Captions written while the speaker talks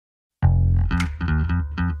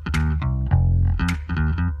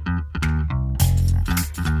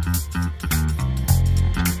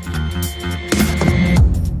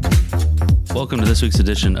Welcome to this week's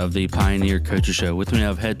edition of the Pioneer Coaches Show. With me, I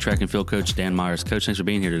have head track and field coach Dan Meyers. Coach, thanks for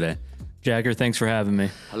being here today. Jagger, thanks for having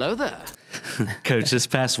me. Hello there. Coach, this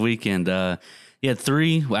past weekend, you had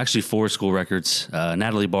four school records.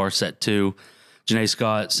 Natalie Barr set 2, Janae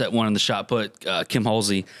Scott set 1 in the shot put, Kim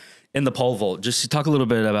Halsey in the pole vault. Just talk a little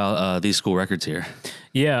bit about these school records here.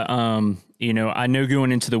 Yeah, I know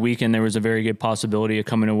going into the weekend there was a very good possibility of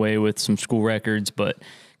coming away with some school records, but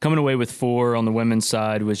coming away with 4 on the women's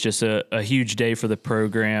side was just a huge day for the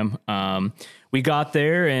program. We got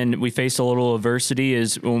there and we faced a little adversity.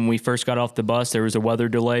 As when we first got off the bus, there was a weather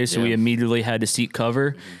delay, so we immediately had to seek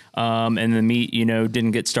cover. And the meet,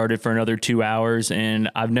 didn't get started for another 2 hours. And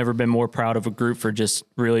I've never been more proud of a group for just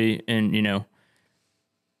really,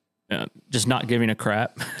 just not giving a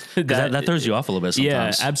crap. that throws you off a little bit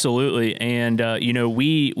sometimes. Yeah, absolutely. And,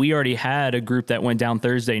 we already had a group that went down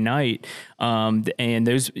Thursday night, and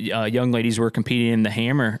those young ladies were competing in the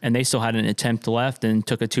hammer, and they still had an attempt left and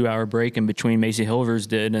took a 2-hour break in between. Macy Hilvers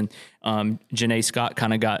did, and Janae Scott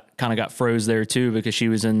kind of got froze there too because she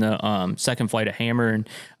was in the second flight of hammer, and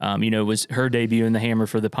it was her debut in the hammer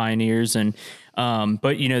for the Pioneers. And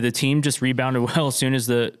but the team just rebounded well as soon as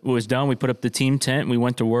it was done. We put up the team tent, and we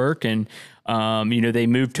went to work, and they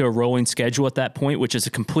moved to a rolling schedule at that point, which is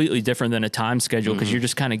completely different than a time schedule because you're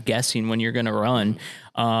just kind of guessing when you're going to run.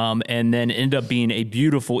 And then ended up being a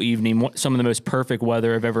beautiful evening, some of the most perfect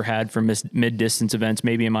weather I've ever had for mid-distance events,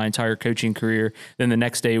 maybe in my entire coaching career. Then the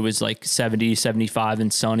next day was like 70, 75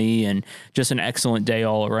 and sunny, and just an excellent day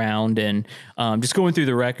all around. And just going through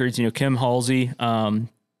the records, Kim Halsey,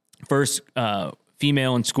 first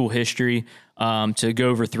female in school history to go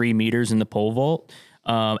over 3 meters in the pole vault.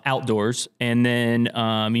 Outdoors, and then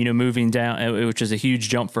moving down, which is a huge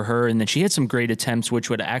jump for her. And then she had some great attempts, which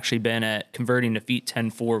would have actually been at converting to feet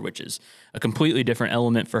 10-4, which is a completely different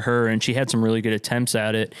element for her. And she had some really good attempts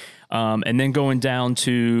at it. And then going down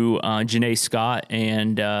to Janae Scott,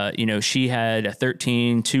 and she had a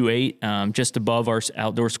 13.28, just above our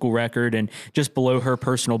outdoor school record, and just below her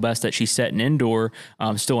personal best that she set in indoor.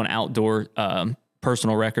 Still an outdoor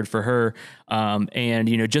personal record for her.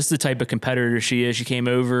 And just the type of competitor she is. She came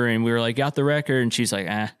over and we were like, got the record, and she's like,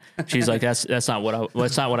 that's not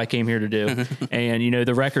what I came here to do. And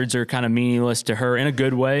the records are kind of meaningless to her in a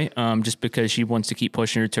good way, just because she wants to keep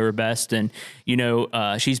pushing her to her best. And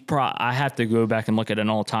I have to go back and look at an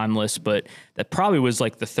all-time list, but that probably was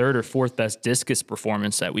like the 3rd or 4th best discus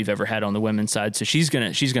performance that we've ever had on the women's side. So she's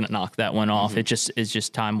gonna knock that one off. It's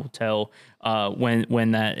just time will tell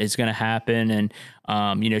when that is going to happen. And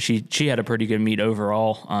she had a pretty good meet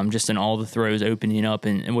overall, just in all the throws opening up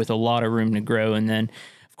and with a lot of room to grow. And then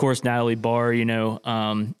of course Natalie Barr,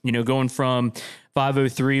 going from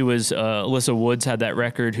 5:03 was Alyssa Woods had that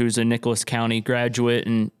record, who's a Nicholas County graduate,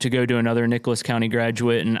 and to go to another Nicholas County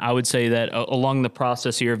graduate. And I would say that along the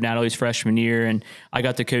process here of Natalie's freshman year, and I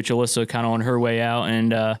got to coach Alyssa kind of on her way out,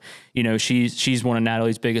 and she's one of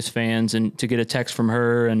Natalie's biggest fans, and to get a text from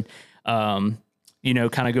her and kind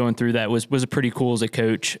of going through that was pretty cool as a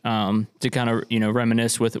coach, to kind of,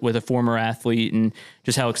 reminisce with a former athlete and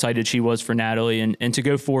just how excited she was for Natalie, and to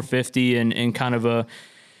go 450 and kind of a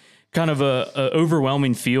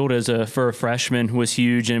overwhelming field for a freshman was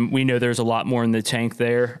huge. And we know there's a lot more in the tank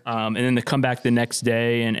there. And then to come back the next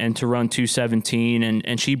day and to run 217,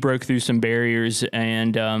 and she broke through some barriers.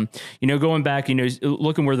 And, going back,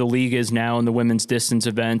 looking where the league is now in the women's distance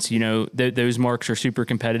events, those marks are super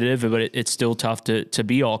competitive, but it's still tough to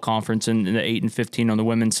be all conference in the 8 and 15 on the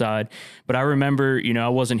women's side. But I remember, I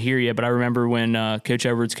wasn't here yet, but I remember when Coach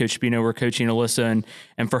Edwards, Coach Spino were coaching Alyssa,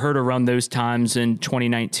 and for her to run those times in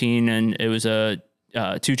 2019, and it was a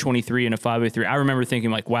 223 and a 503. I remember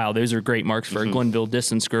thinking like, wow, those are great marks for a Glenville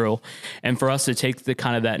distance girl. And for us to take the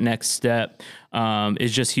kind of that next step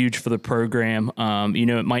is just huge for the program.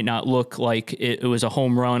 It might not look like it was a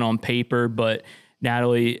home run on paper, but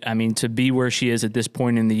Natalie, to be where she is at this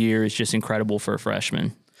point in the year is just incredible for a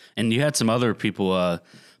freshman. And you had some other people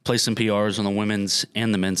play some PRs on the women's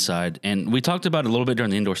and the men's side. And we talked about it a little bit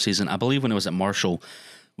during the indoor season. I believe when it was at Marshall,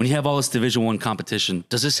 when you have all this Division I competition,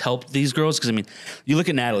 does this help these girls? Because, you look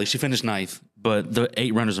at Natalie, she finished 9th, but the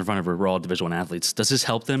 8 runners in front of her were all Division I athletes. Does this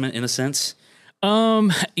help them in a sense?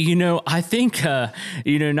 I think,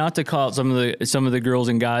 not to call out some of the girls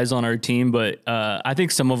and guys on our team, but I think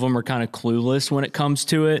some of them are kind of clueless when it comes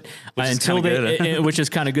to it, which is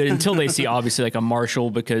kind of good until they see obviously like a Marshall,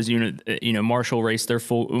 because Marshall raced their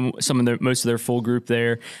most of their full group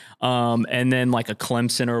there, and then like a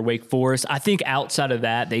Clemson or Wake Forest. I think outside of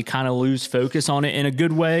that, they kind of lose focus on it in a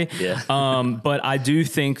good way. Yeah. But I do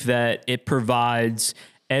think that it provides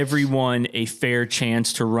everyone a fair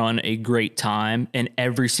chance to run a great time in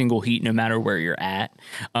every single heat, no matter where you're at,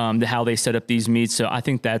 how they set up these meets. So I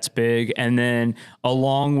think that's big. And then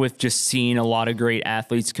along with just seeing a lot of great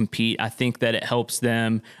athletes compete, I think that it helps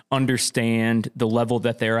them understand the level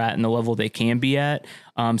that they're at and the level they can be at.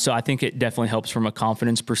 So I think it definitely helps from a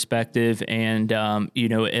confidence perspective, and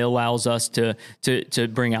it allows us to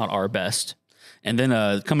bring out our best. And then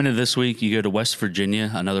coming into this week, you go to West Virginia,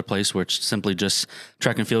 another place where it's simply just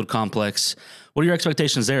track and field complex. What are your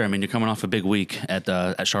expectations there? I mean, you're coming off a big week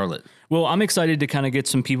at Charlotte. Well, I'm excited to kind of get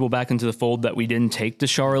some people back into the fold that we didn't take to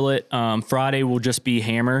Charlotte. Friday will just be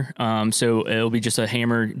hammer. So it'll be just a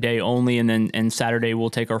hammer day only. And Saturday we'll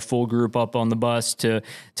take our full group up on the bus to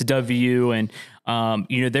WU. And,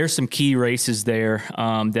 there's some key races there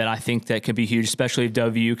that I think that could be huge, especially if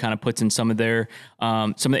WU kind of puts in some of their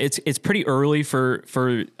it's pretty early for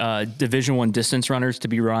Division I distance runners to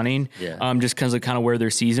be running, just because of kind of where their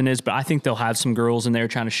season is. But I think they'll have some girls in there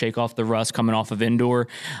trying to shake off the rust coming off of indoor.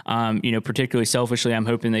 Particularly selfishly, I'm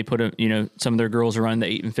hoping they put some of their girls are running the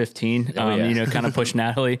 8 and 15, kind of push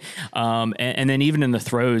Natalie. And then even in the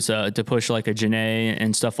throws to push like a Janae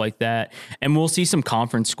and stuff like that. And we'll see some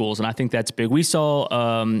conference schools. And I think that's big. We saw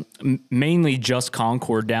mainly just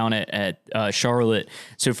Concord down at Charlotte.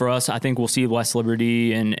 So for us, I think we'll see West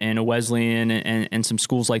Liberty and a Wesleyan and some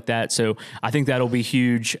schools like that. So I think that'll be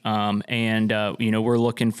huge. We're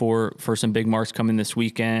looking for some big marks coming this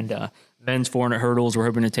weekend. Men's 400 hurdles, we're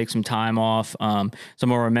hoping to take some time off. Some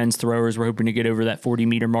of our men's throwers, we're hoping to get over that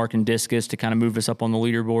 40-meter mark in discus to kind of move us up on the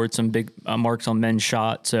leaderboard, some big marks on men's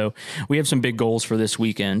shot. So we have some big goals for this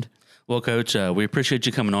weekend. Well, Coach, we appreciate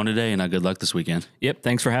you coming on today, and good luck this weekend. Yep,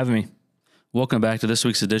 thanks for having me. Welcome back to this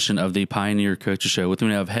week's edition of the Pioneer Coaches Show. With me,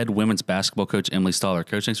 we have head women's basketball coach Emily Stoller.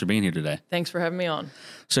 Coach, thanks for being here today. Thanks for having me on.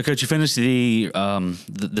 So, Coach, you finished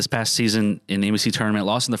this past season in the MEC tournament,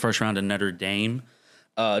 lost in the first round to Notre Dame.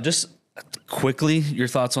 Just quickly, your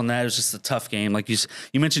thoughts on that? It was just a tough game. Like you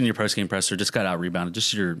mentioned in your post-game presser, just got out-rebounded.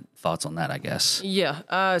 Just your thoughts on that, I guess.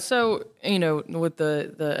 Yeah. So, with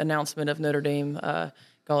the announcement of Notre Dame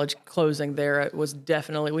college closing there, it was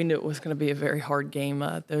definitely, we knew it was going to be a very hard game.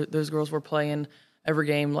 Those girls were playing every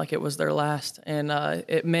game like it was their last, and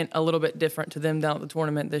it meant a little bit different to them down at the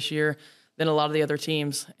tournament this year than a lot of the other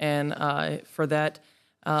teams. And for that,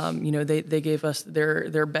 they gave us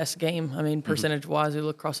their best game. I mean, percentage-wise, we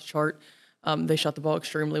look across the chart. They shot the ball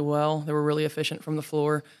extremely well. They were really efficient from the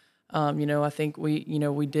floor. I think we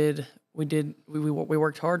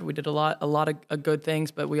worked hard. We did a lot of good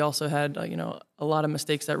things, but we also had a lot of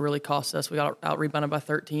mistakes that really cost us. We got out rebounded by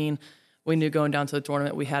 13. We knew going down to the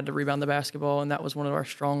tournament we had to rebound the basketball, and that was one of our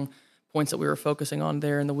strong points that we were focusing on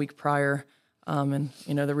there in the week prior.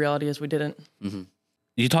 The reality is we didn't. Mm-hmm.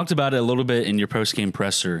 You talked about it a little bit in your post-game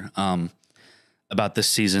presser about this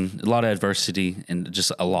season, a lot of adversity and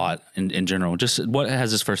just a lot in general. Just what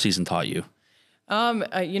has this first season taught you?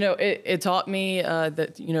 It taught me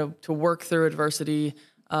that, to work through adversity,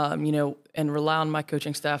 and rely on my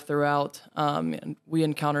coaching staff throughout. And we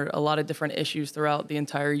encountered a lot of different issues throughout the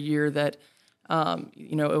entire year that,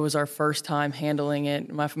 it was our first time handling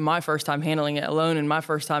it, my first time handling it alone, and my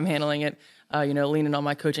first time handling it, leaning on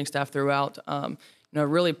my coaching staff throughout.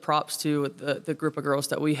 Really props to the group of girls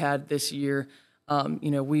that we had this year.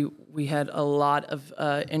 We had a lot of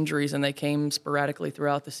injuries, and they came sporadically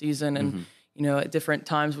throughout the season. And, at different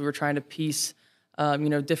times we were trying to piece,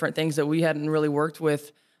 different things that we hadn't really worked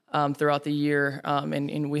with throughout the year.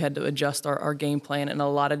 And we had to adjust our game plan in a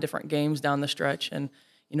lot of different games down the stretch. And,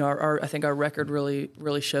 I think our record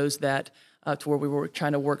really shows that to where we were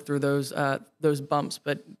trying to work through those bumps.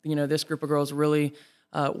 But, this group of girls really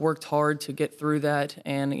worked hard to get through that.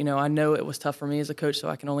 And, I know it was tough for me as a coach, so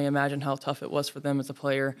I can only imagine how tough it was for them as a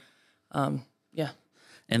player. Yeah.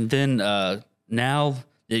 And then now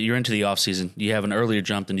that you're into the off season, you have an earlier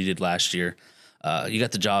jump than you did last year. You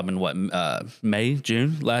got the job in May,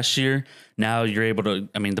 June last year. Now you're able to,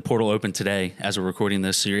 the portal opened today as we're recording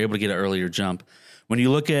this, so you're able to get an earlier jump. When you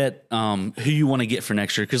look at who you want to get for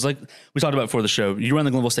next year, because like we talked about before the show, you run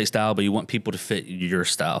the Glenville State style, but you want people to fit your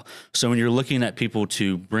style. So when you're looking at people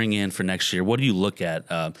to bring in for next year, what do you look at?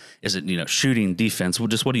 Is it, shooting, defense? What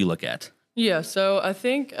do you look at? Yeah, so I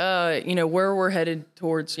think, where we're headed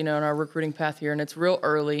towards, in our recruiting path here, and it's real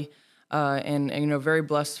early, and very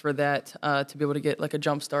blessed for that, to be able to get like a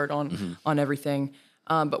jump start on everything.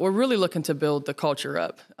 But we're really looking to build the culture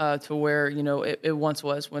up to where, it once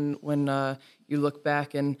was when you look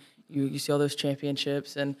back and you see all those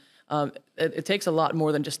championships. And it takes a lot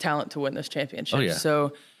more than just talent to win those championships. Oh, yeah.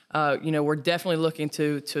 So, we're definitely looking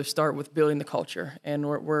to start with building the culture. And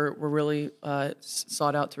we're really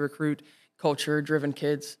sought out to recruit culture-driven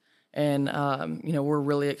kids. And, we're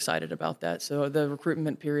really excited about that. So the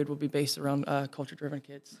recruitment period will be based around culture-driven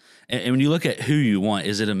kids. And when you look at who you want,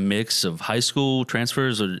 is it a mix of high school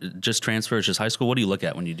transfers or just transfers, just high school? What do you look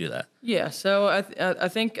at when you do that? Yeah, so I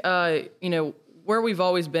think, where we've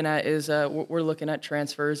always been at is we're looking at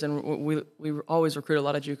transfers, and we always recruit a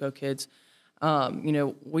lot of JUCO kids.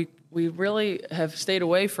 We really have stayed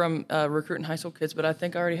away from recruiting high school kids, but I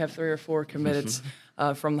think I already have 3 or 4 committed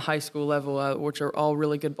from the high school level, which are all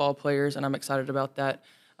really good ball players, and I'm excited about that.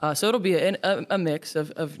 So it'll be a mix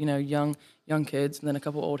of young kids and then a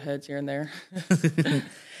couple old heads here and there.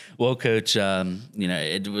 Well, Coach,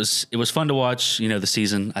 it was fun to watch, the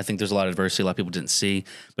season. I think there's a lot of adversity a lot of people didn't see,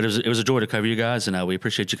 but it was a joy to cover you guys, and we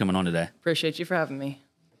appreciate you coming on today. Appreciate you for having me.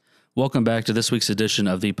 Welcome back to this week's edition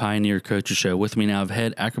of the Pioneer Coaches Show. With me now,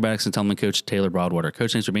 head acrobatics and tumbling coach Taylor Broadwater.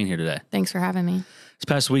 Coach, thanks for being here today. Thanks for having me. This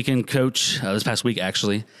past week,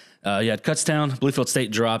 actually, you had Cutstown. Bluefield State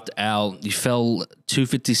dropped out. You fell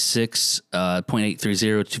 256.830,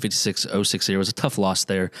 256.060. It was a tough loss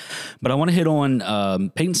there. But I want to hit on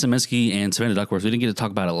Peyton Saminsky and Savannah Duckworth. We didn't get to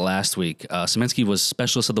talk about it last week. Saminsky was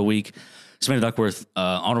Specialist of the Week. Savannah Duckworth,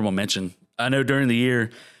 honorable mention. I know during the year,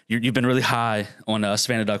 you've been really high on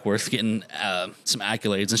Savannah Duckworth getting some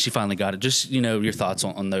accolades, and she finally got it. Just, your thoughts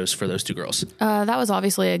on those for those 2 girls. That was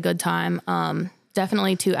obviously a good time.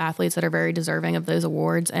 Definitely 2 athletes that are very deserving of those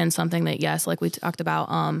awards, and something that, yes, like we talked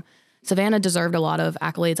about, Savannah deserved a lot of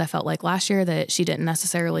accolades, I felt like, last year that she didn't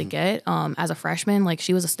necessarily get as a freshman. Like,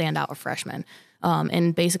 she was a standout of freshman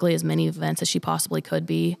in basically as many events as she possibly could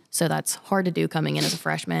be. So that's hard to do coming in as a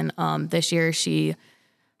freshman. This year, she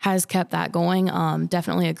has kept that going.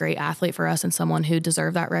 Definitely a great athlete for us and someone who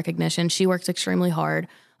deserved that recognition. She works extremely hard.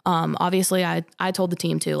 Obviously, I told the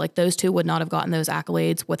team too, like, those 2 would not have gotten those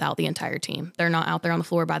accolades without the entire team. They're not out there on the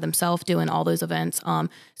floor by themselves doing all those events.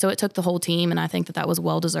 So it took the whole team, and I think that was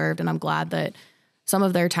well-deserved, and I'm glad that some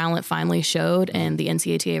of their talent finally showed, and the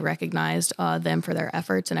NCATA recognized them for their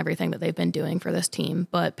efforts and everything that they've been doing for this team.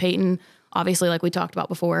 But Peyton, obviously, like we talked about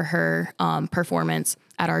before, her performance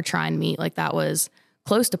at our Trine meet, like, that was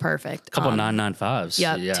close to perfect. A couple 995s.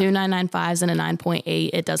 Yeah, 2 995s and a 9.8.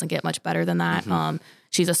 It doesn't get much better than that.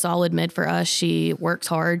 She's a solid mid for us. She works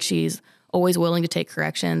hard. She's always willing to take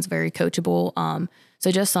corrections, very coachable.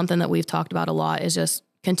 So just something that we've talked about a lot is just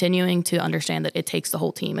continuing to understand that it takes the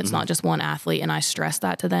whole team. It's not just one athlete, and I stress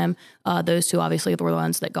that to them. Those 2 obviously were the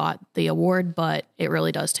ones that got the award, but it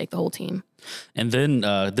really does take the whole team. And then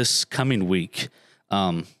this coming week,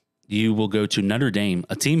 you will go to Notre Dame,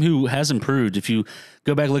 a team who has improved. If you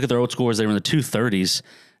go back and look at their old scores, they were in the 230s.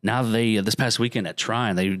 Now this past weekend at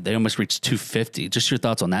Trine, they almost reached 250. Just your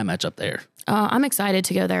thoughts on that matchup there. I'm excited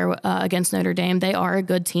to go there against Notre Dame. They are a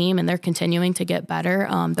good team, and they're continuing to get better.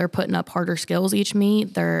 They're putting up harder skills each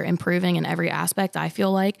meet. They're improving in every aspect, I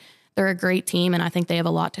feel like. They're a great team, and I think they have a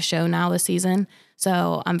lot to show now this season.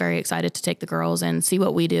 So I'm very excited to take the girls and see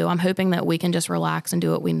what we do. I'm hoping that we can just relax and do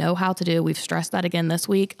what we know how to do. We've stressed that again this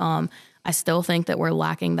week. I still think that we're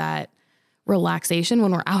lacking that relaxation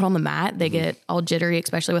when we're out on the mat. They get all jittery,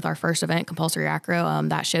 especially with our first event, compulsory acro.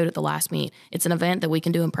 That showed at the last meet. It's an event that we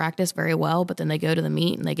can do in practice very well, but then they go to the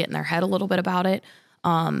meet and they get in their head a little bit about it.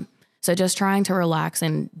 So just trying to relax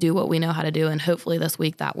and do what we know how to do, and hopefully this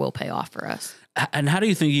week that will pay off for us. And how do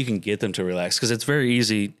you think you can get them to relax? Because it's very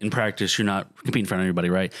easy in practice. You're not competing in front of everybody,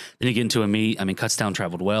 right? Then you get into a meet. I mean, Cutstown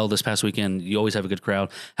traveled well this past weekend. You always have a good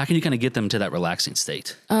crowd. How can you kind of get them to that relaxing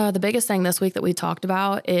state? The biggest thing this week that we talked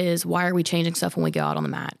about is, why are we changing stuff when we go out on the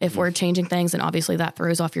mat? If we're changing things, then obviously that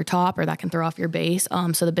throws off your top, or that can throw off your base.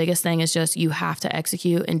 So the biggest thing is just, you have to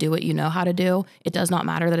execute and do what you know how to do. It does not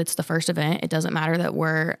matter that it's the first event. It doesn't matter that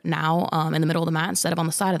we're now in the middle of the mat instead of on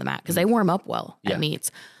the side of the mat, because they warm up well at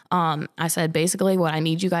meets. I said, basically what I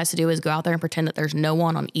need you guys to do is go out there and pretend that there's no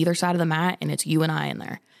one on either side of the mat, and it's you and I in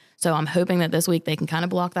there. So I'm hoping that this week they can kind of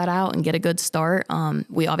block that out and get a good start.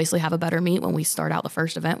 We obviously have a better meet when we start out the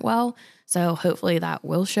first event well. So hopefully that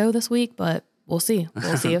will show this week, but we'll see.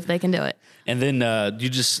 We'll see if they can do it. And then you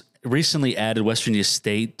just recently added West Virginia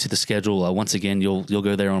State to the schedule. Once again, you'll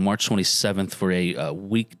go there on March 27th for a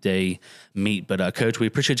weekday meet. But Coach, we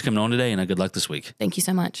appreciate you coming on today, and good luck this week. Thank you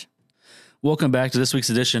so much. Welcome back to this week's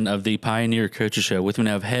edition of the Pioneer Coaches Show. With me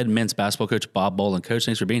now, head men's basketball coach Bob Bolen. Coach,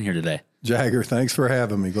 thanks for being here today. Jagger, thanks for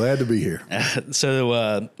having me. Glad to be here.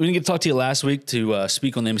 So we didn't get to talk to you last week to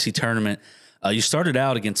speak on the MC tournament. You started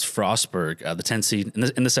out against Frostburg, the 10 seed, in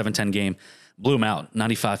the 7-10 game. Blew them out,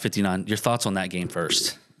 95-59. Your thoughts on that game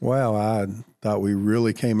first? Wow, I thought we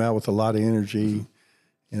really came out with a lot of energy.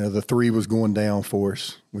 You know, the three was going down for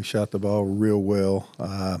us. We shot the ball real well.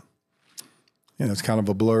 it's kind of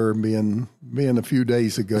a blur being a few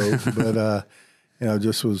days ago, but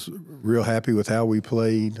just was real happy with how we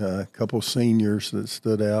played. A couple of seniors that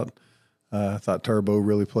stood out. I thought Turbo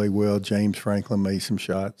really played well. James Franklin made some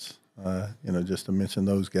shots. Just to mention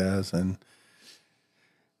those guys, and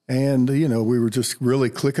we were just really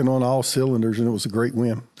clicking on all cylinders, and it was a great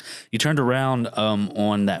win. You turned around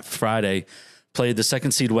on that Friday, played the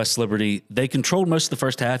second seed West Liberty. They controlled most of the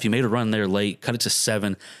first half. You made a run there late, cut it to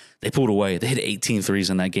 7. They pulled away. They hit 18 threes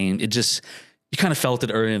in that game. You kind of felt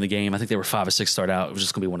it early in the game. I think they were 5 or 6 start out. It was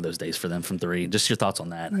just going to be one of those days for them from 3. Just your thoughts on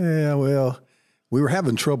that. Yeah, well, we were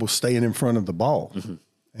having trouble staying in front of the ball. Mm-hmm.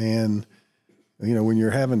 And, when you're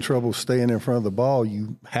having trouble staying in front of the ball,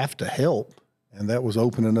 you have to help. And that was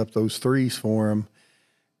opening up those threes for them.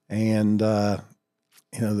 And,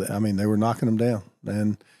 they were knocking them down.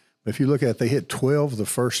 And if you look at it, they hit 12 the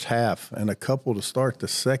first half and a couple to start the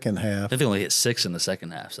second half. I think they only hit 6 in the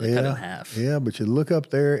second half, so they cut it in half. Yeah, but you look up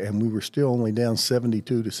there, and we were still only down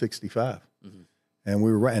 72 to 65. Mm-hmm. And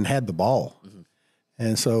we were and had the ball. Mm-hmm.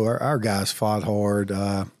 And so our guys fought hard.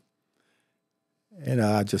 I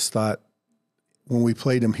just thought when we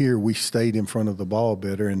played them here, we stayed in front of the ball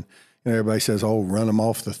better. And everybody says, oh, run them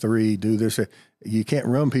off the 3, do this. You can't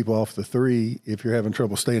run people off the 3 if you're having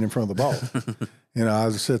trouble staying in front of the ball. I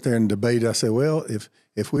was sit there and debate. I said, well,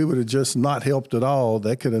 if we would have just not helped at all,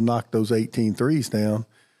 that could have knocked those 18 threes down.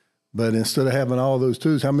 But instead of having all those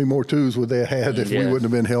 2s, how many more 2s would they have had if we wouldn't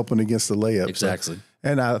have been helping against the layup? Exactly.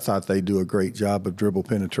 And I thought they do a great job of dribble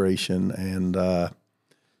penetration. And,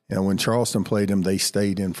 when Charleston played them, they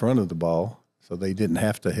stayed in front of the ball. So they didn't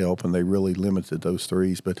have to help, and they really limited those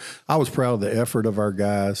threes. But I was proud of the effort of our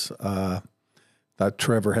guys. Thought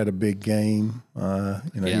Trevor had a big game.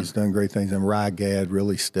 He's done great things. And Rygad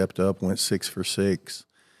really stepped up, went 6 for 6,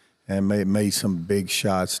 and made some big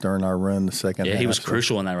shots during our run the second half. Yeah, he was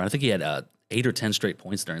crucial in that run. I think he had 8 or 10 straight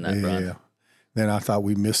points during that run. Yeah. Then I thought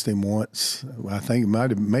we missed him once. I think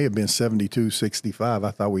it may have been 72-65.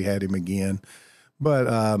 I thought we had him again. But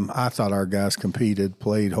I thought our guys competed,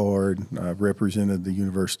 played hard, represented the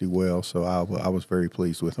university well, so I was very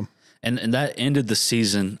pleased with them. And that ended the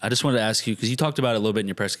season. I just wanted to ask you, because you talked about it a little bit in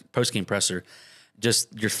your post-game presser,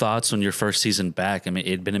 just your thoughts on your first season back. I mean,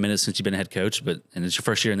 it had been a minute since you've been a head coach, and it's your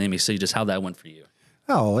first year in the MEC, just how that went for you.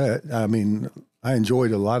 I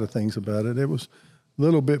enjoyed a lot of things about it. It was a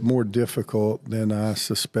little bit more difficult than I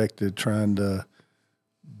suspected, trying to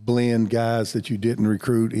blend guys that you didn't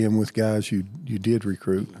recruit in with guys you did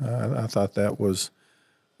recruit. I thought that was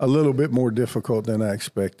a little bit more difficult than I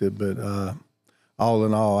expected, but all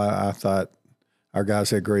in all, I thought our guys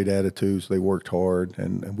had great attitudes. They worked hard,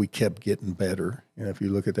 and we kept getting better. If you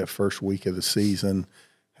look at that first week of the season,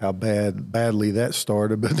 how badly that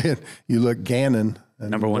started, but then you look Gannon.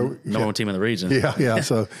 Number one team in the region. Yeah.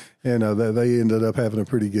 So, they ended up having a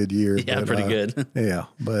pretty good year. Yeah, pretty good. Yeah,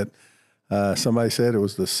 but somebody said it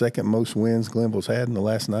was the second most wins Glenville's had in the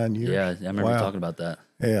last 9 years. Yeah, I remember talking about that.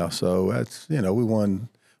 Yeah, so that's, we won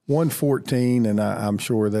 114, and I'm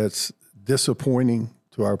sure that's disappointing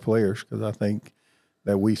to our players, because I think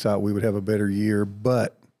that we thought we would have a better year,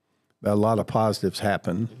 but a lot of positives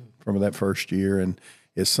happened from that first year, and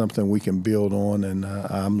it's something we can build on, and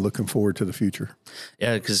I'm looking forward to the future.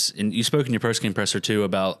 Yeah, because you spoke in your post-game presser, too,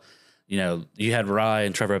 about, you had Rye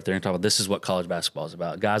and Trevor up there and talk about this is what college basketball is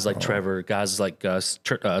about. Guys like Trevor, guys like Gus,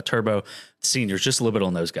 Turbo, seniors, just a little bit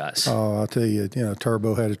on those guys. Oh, I'll tell you,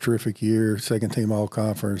 Turbo had a terrific year, second-team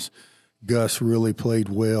all-conference. Gus really played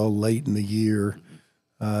well late in the year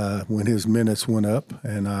when his minutes went up,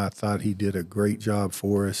 and I thought he did a great job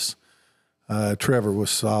for us. Trevor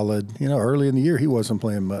was solid. Early in the year, he wasn't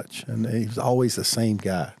playing much, and he was always the same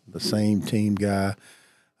guy, the same team guy.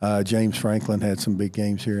 James Franklin had some big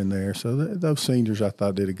games here and there. So those seniors, I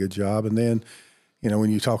thought, did a good job. And then,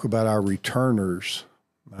 when you talk about our returners,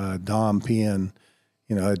 Dom Penn,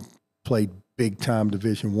 had played big-time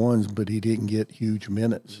Division I's, but he didn't get huge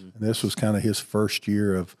minutes. Mm-hmm. And this was kind of his first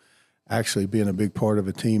year of actually being a big part of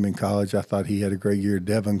a team in college. I thought he had a great year.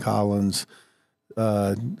 Devin Collins,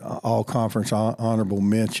 all-conference honorable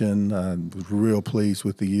mention. Was real pleased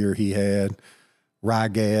with the year he had.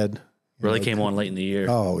 Rygad. Really came on late in the year.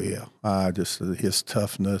 Oh, yeah. Just his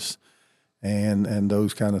toughness and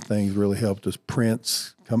those kind of things really helped us.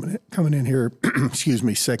 Prince coming in here,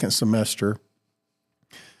 second semester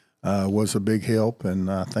was a big help,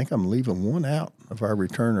 and I think I'm leaving one out of our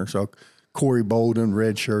returners. So Corey Bolen,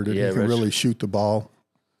 redshirted. He can really shoot the ball.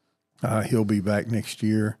 He'll be back next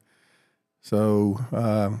year. So,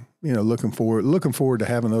 looking forward to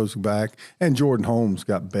having those back. And Jordan Holmes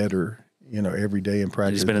got better, every day in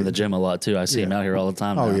practice. He's been in the gym a lot, too. I see him out here all the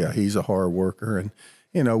time now. Oh, yeah. He's a hard worker, and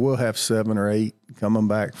we'll have 7 or 8 coming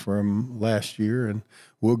back from last year, and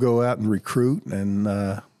we'll go out and recruit and,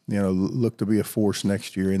 look to be a force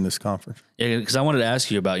next year in this conference. Yeah, because I wanted to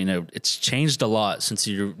ask you about, it's changed a lot since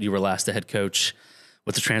you were last the head coach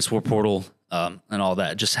with the transfer portal and all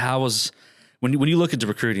that. Just when you look into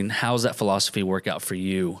recruiting, how does that philosophy work out for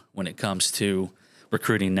you when it comes to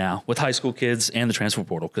recruiting now with high school kids and the transfer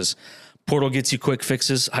portal? Because portal gets you quick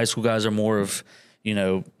fixes. High school guys are more of,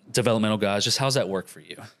 developmental guys. Just how's that work for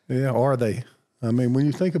you? Yeah, are they? I mean, when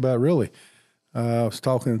you think about it, really, I was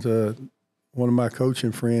talking to one of my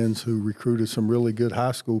coaching friends who recruited some really good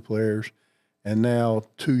high school players, and now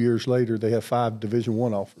 2 years later they have 5 Division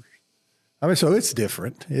I offers. I mean, so it's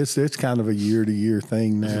different. It's kind of a year-to-year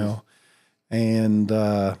thing now. And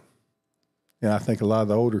I think a lot of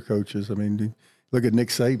the older coaches, I mean, look at Nick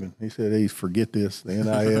Saban. He said, hey, forget this, the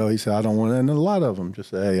NIL. He said, I don't want to. And a lot of them just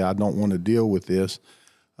say, hey, I don't want to deal with this.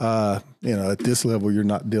 At this level, you're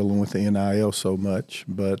not dealing with the NIL so much.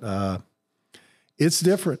 But it's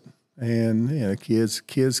different. And,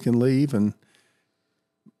 kids can leave. And,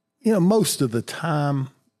 most of the time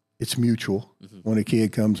it's mutual. When a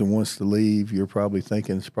kid comes and wants to leave, you're probably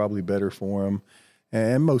thinking it's probably better for him.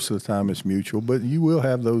 And most of the time it's mutual. But you will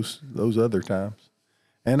have those other times.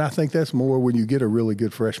 And I think that's more when you get a really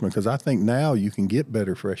good freshman, because I think now you can get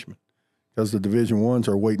better freshmen because the Division I's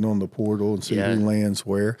are waiting on the portal and see who lands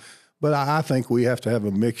where. But I think we have to have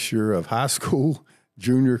a mixture of high school,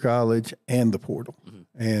 junior college, and the portal.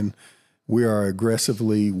 And we are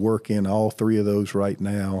aggressively working all 3 of those right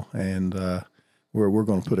now. And we're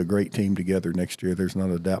going to put a great team together next year. There's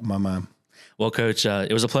not a doubt in my mind. Well, Coach,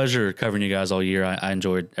 it was a pleasure covering you guys all year. I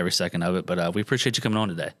enjoyed every second of it, but we appreciate you coming on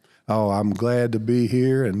today. Oh, I'm glad to be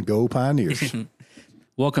here, and go Pioneers.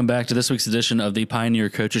 Welcome back to this week's edition of the Pioneer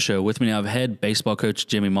Coaches Show. With me now, I have head baseball coach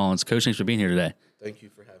Jimmy Mullins. Coach, thanks for being here today. Thank you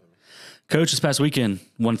for having me. Coach, this past weekend,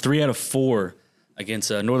 won 3 out of 4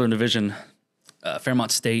 against Northern Division,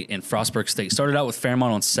 Fairmont State and Frostburg State. Started out with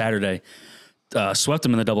Fairmont on Saturday, swept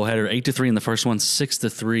them in the doubleheader, 8-3 in the first one,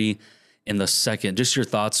 6-3 in the second. Just your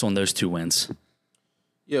thoughts on those 2 wins.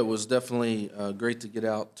 Yeah, it was definitely great to get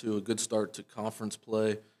out to a good start to conference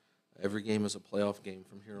play. Every game is a playoff game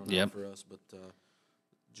from here on out for us. But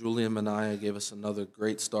Julian Minaya gave us another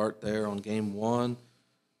great start there on game 1.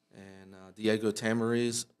 And Diego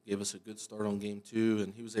Tamariz gave us a good start on game 2.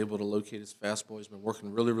 And he was able to locate his fastball. He's been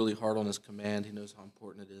working really, really hard on his command. He knows how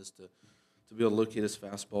important it is to be able to locate his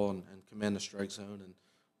fastball and command the strike zone.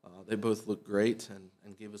 And they both looked great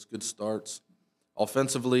and gave us good starts.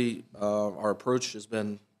 Offensively, our approach has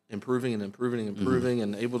been improving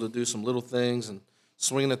and able to do some little things and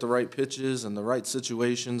swinging at the right pitches and the right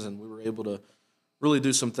situations, and we were able to really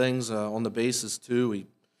do some things on the bases too.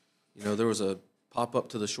 There was a pop-up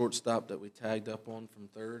to the shortstop that we tagged up on from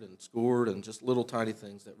third and scored, and just little tiny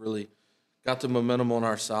things that really got the momentum on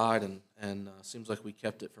our side, and seems like we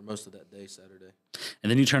kept it for most of that day Saturday. And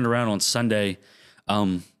then you turned around on Sunday,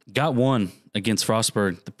 got one against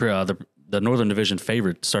Frostburg, the Northern Division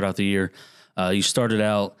favorite to start out the year. You started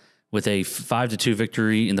out with a 5-2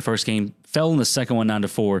 victory in the first game, fell in the second one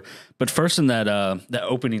 9-4. But first in that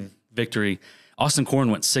opening victory, Austin Korn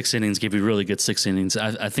went 6 innings, gave you really good 6 innings.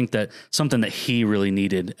 I think that something that he really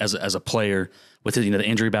needed as a player with the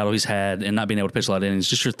injury battle he's had and not being able to pitch a lot of innings.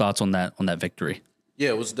 Just your thoughts on that victory. Yeah,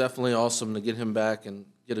 it was definitely awesome to get him back and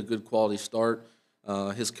get a good quality start.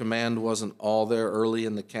 His command wasn't all there early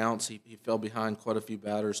in the counts. He fell behind quite a few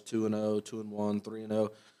batters, 2-0, 2-1,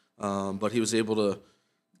 3-0. But he was able to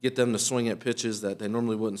get them to swing at pitches that they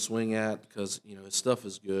normally wouldn't swing at because, his stuff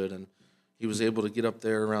is good. And he was able to get up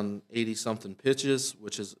there around 80-something pitches,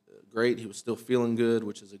 which is great. He was still feeling good,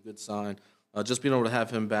 which is a good sign. Just being able to have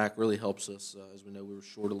him back really helps us. As we know, we were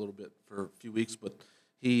short a little bit for a few weeks, but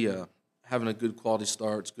he having a good quality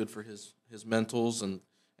start is good for his mentals, and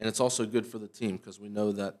it's also good for the team because we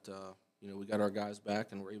know that we got our guys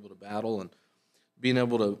back and we're able to battle, and being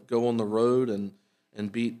able to go on the road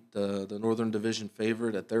and beat the Northern Division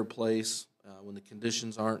favorite at their place when the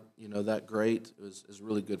conditions aren't that great is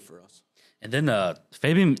really good for us. And then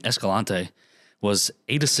Fabian Escalante was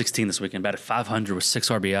 8-16 this weekend, batted .500 with 6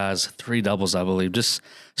 RBIs, 3 doubles, I believe. Just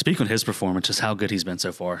speak on his performance, just how good he's been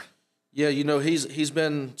so far. Yeah, he's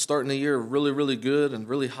been starting the year really, really good and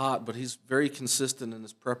really hot, but he's very consistent in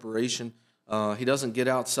his preparation. He doesn't get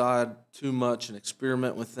outside too much and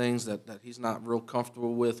experiment with things that he's not real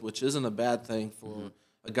comfortable with, which isn't a bad thing for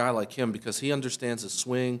a guy like him because he understands his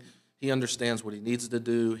swing. He understands what he needs to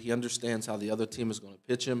do. He understands how the other team is going to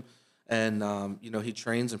pitch him. And, he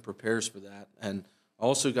trains and prepares for that. And I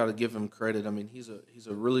also got to give him credit. I mean, he's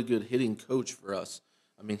a really good hitting coach for us.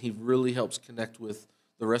 I mean, he really helps connect with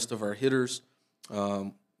the rest of our hitters.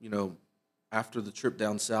 You know, after the trip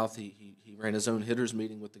down south, he ran his own hitters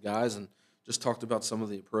meeting with the guys and just talked about some of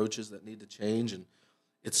the approaches that need to change. And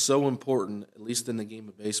it's so important, at least in the game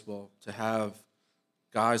of baseball, to have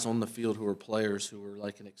guys on the field who are players who are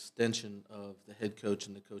like an extension of the head coach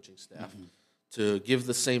and the coaching staff, to give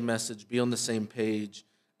the same message, be on the same page,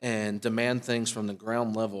 and demand things from the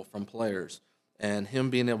ground level from players. And him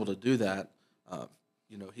being able to do that,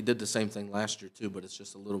 you know, he did the same thing last year too, but it's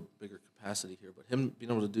just a little bigger capacity here. But him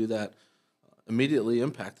being able to do that immediately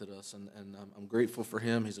impacted us, and I'm grateful for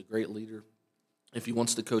him. He's a great leader. If he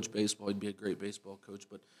wants to coach baseball, he'd be a great baseball coach.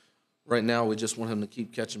 But right now, we just want him to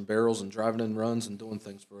keep catching barrels and driving in runs and doing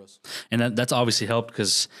things for us. And that's obviously helped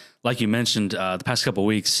because, like you mentioned, the past couple of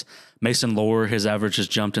weeks, Mason Lohr, his average has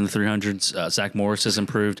jumped in the 300s. Zach Morris has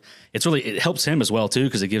improved. It helps him as well, too,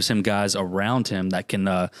 because it gives him guys around him that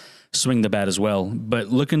can swing the bat as well. But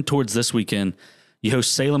looking towards this weekend, you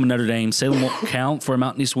host Salem and Notre Dame. Salem won't count for a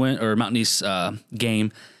Mountain East win or a Mountain East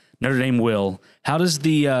game. Notre Dame will. How does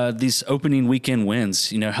these opening weekend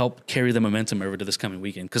wins, help carry the momentum over to this coming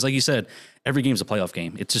weekend? Because like you said, every game's a playoff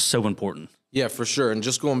game. It's just so important. Yeah, for sure. And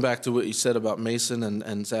just going back to what you said about Mason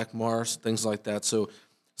and Zach Morris, things like that. So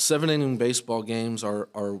 7-inning baseball games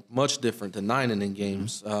are much different than 9-inning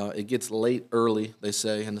games. It gets late early, they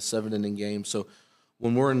say, in the 7-inning game. So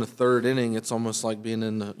when we're in the 3rd inning, it's almost like being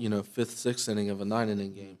in the 5th, 6th inning of a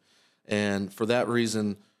 9-inning game. And for that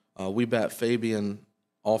reason, we bat Fabian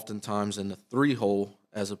oftentimes in the 3-hole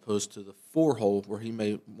as opposed to the 4-hole where he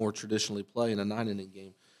may more traditionally play in a 9-inning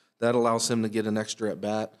game. That allows him to get an extra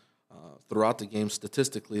at-bat. Throughout the game,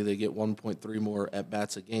 statistically, they get 1.3 more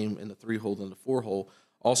at-bats a game in the 3-hole than the 4-hole.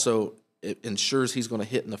 Also, it ensures he's going to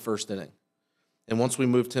hit in the 1st inning. And once we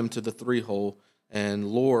moved him to the 3-hole and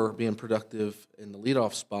Lohr being productive in the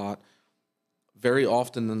leadoff spot, very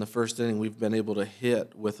often in the 1st inning we've been able to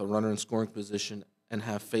hit with a runner in scoring position and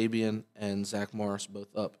have Fabian and Zach Morris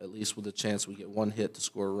both up, at least with a chance we get one hit to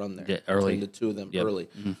score a run there. Yeah, early. Between the two of them early.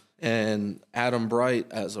 Mm-hmm. And Adam Bright,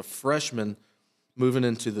 as a freshman, moving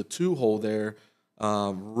into the 2-hole there,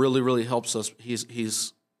 really, really helps us.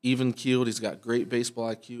 He's even-keeled. He's got great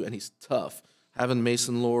baseball IQ, and he's tough. Having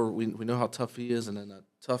Mason Lohr, we know how tough he is, and then a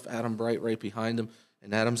tough Adam Bright right behind him,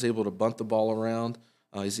 and Adam's able to bunt the ball around.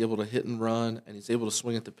 He's able to hit and run, and he's able to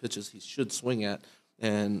swing at the pitches he should swing at.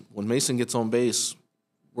 And when Mason gets on base,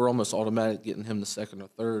 we're almost automatic getting him to 2nd or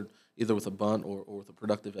 3rd, either with a bunt or with a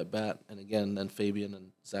productive at-bat. And again, then Fabian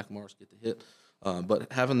and Zach Morris get the hit.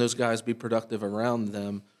 But having those guys be productive around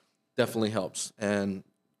them definitely helps. And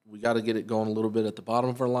we got to get it going a little bit at the bottom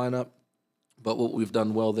of our lineup. But what we've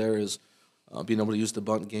done well there is being able to use the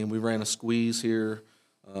bunt game. We ran a squeeze here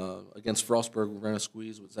against Frostburg. We ran a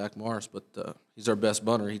squeeze with Zach Morris, but he's our best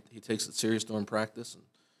bunter. He takes it serious during practice, and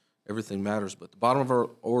everything matters. But the bottom of our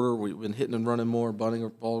order, we've been hitting and running more, bunting our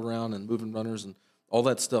ball around and moving runners, and all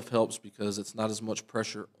that stuff helps because it's not as much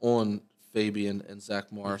pressure on Fabian and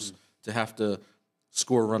Zach Morris to have to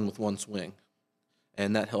score a run with one swing.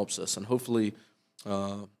 And that helps us. And hopefully,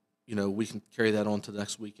 we can carry that on to the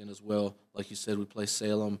next weekend as well. Like you said, we play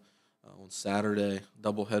Salem on Saturday,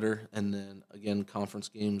 doubleheader, and then, again, conference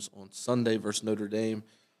games on Sunday versus Notre Dame.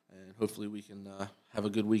 And hopefully we can have a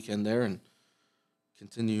good weekend there and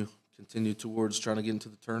continue towards trying to get into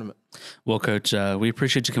the tournament. Well, Coach, we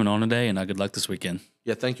appreciate you coming on today, and good luck this weekend.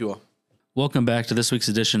 Yeah, thank you all. Welcome back to this week's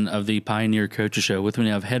edition of the Pioneer Coaches Show. With me,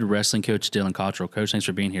 I have head wrestling coach Dylan Cottrell. Coach, thanks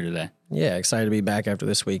for being here today. Yeah, excited to be back after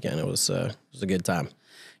this weekend. It was a good time.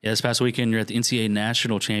 Yeah, this past weekend, you're at the NCAA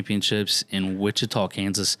National Championships in Wichita,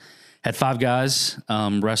 Kansas. Had 5 guys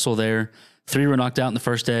wrestle there. 3 were knocked out in the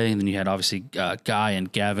first day, and then you had, obviously, Guy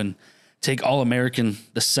and Gavin take All-American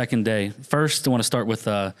the second day. First, I want to start with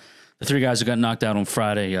the 3 guys who got knocked out on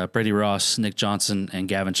Friday, Brady Ross, Nick Johnson, and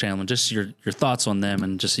Gavin Chandler. Just your thoughts on them,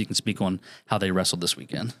 and just so you can speak on how they wrestled this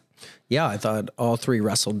weekend. Yeah, I thought all 3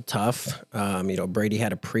 wrestled tough. Brady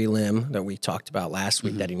had a prelim that we talked about last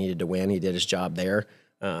week that he needed to win. He did his job there,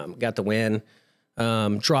 got the win.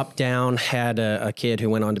 Dropped down, had a kid who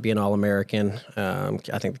went on to be an All-American.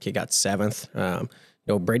 I think the kid got 7th.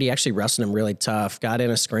 Brady actually wrestled him really tough, got in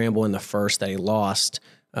a scramble in the first that he lost.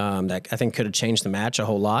 That I think could have changed the match a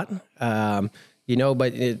whole lot. But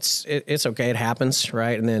it's okay. It happens,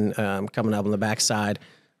 right? And then coming up on the backside,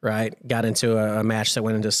 right, got into a match that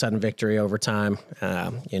went into sudden victory overtime.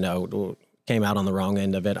 Came out on the wrong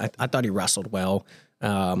end of it. I thought he wrestled well.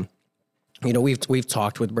 We've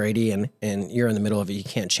talked with Brady, and you're in the middle of it. You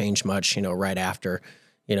can't change much, right after.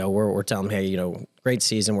 We're telling him, hey, great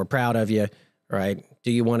season. We're proud of you, right?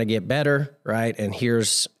 Do you want to get better, right? And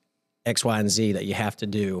here's X, Y, and Z that you have to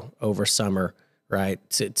do over summer, right,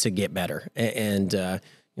 to get better. And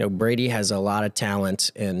Brady has a lot of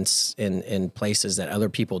talent in places that other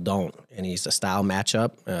people don't, and he's a style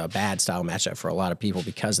matchup, a bad style matchup for a lot of people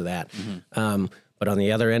because of that. But on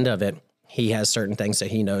the other end of it, he has certain things that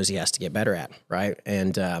he knows he has to get better at, right?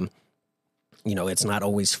 And it's not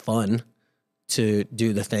always fun to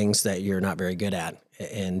do the things that you're not very good at,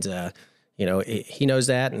 and he knows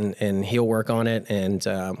that, and he'll work on it. And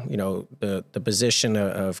the position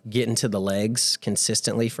of getting to the legs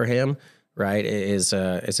consistently for him, right, is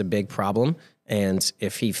a big problem. And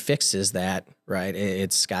if he fixes that, right,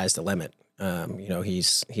 it's sky's the limit.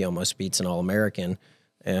 He almost beats an All-American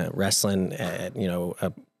wrestling at,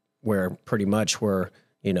 where pretty much we're,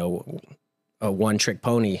 a one-trick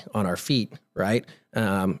pony on our feet, right?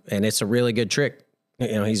 And it's a really good trick.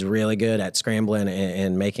 He's really good at scrambling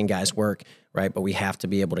and making guys work, right? But we have to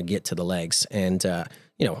be able to get to the legs. And,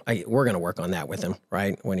 we're going to work on that with him,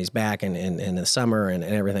 right? When he's back and in the summer and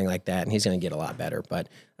everything like that. And he's going to get a lot better. But,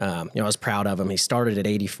 I was proud of him. He started at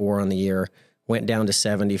 84 on the year, went down to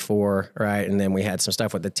 74, right? And then we had some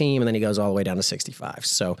stuff with the team, and then he goes all the way down to 65.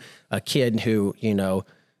 So a kid who,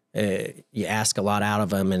 you ask a lot out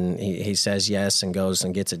of him, and he says yes and goes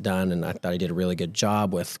and gets it done. And I thought he did a really good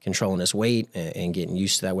job with controlling his weight and getting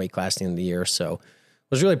used to that weight class at the end of the year. So I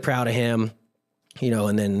was really proud of him,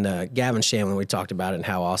 and then Gavin Shamlin, we talked about it and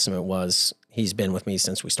how awesome it was. He's been with me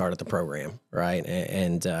since we started the program, right?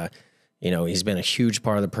 And he's been a huge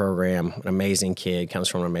part of the program, an amazing kid, comes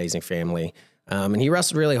from an amazing family. And he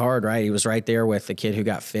wrestled really hard, right? He was right there with the kid who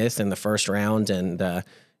got 5th in the first round, and,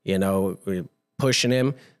 pushing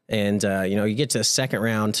him. And, you get to the second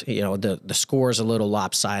round, the score is a little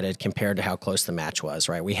lopsided compared to how close the match was,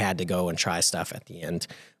 right? We had to go and try stuff at the end.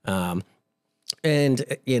 I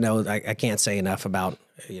can't say enough about,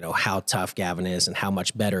 how tough Gavin is and how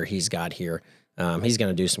much better he's got here. He's going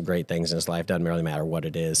to do some great things in his life. Doesn't really matter what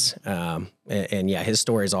it is. His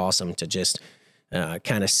story is awesome to just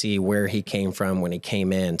kind of see where he came from when he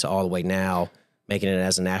came in to all the way now, making it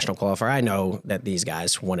as a national qualifier. I know that these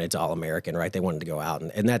guys wanted to All-American, right? They wanted to go out,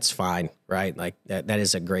 and that's fine, right? Like that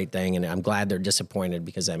is a great thing, and I'm glad they're disappointed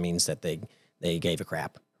because that means that they gave a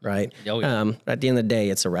crap, right? Oh, yeah. At the end of the day,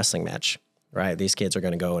 it's a wrestling match, right? These kids are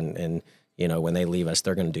going to go and when they leave us,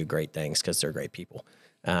 they're going to do great things because they're great people.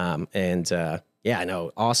 I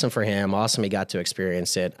know, awesome for him. Awesome he got to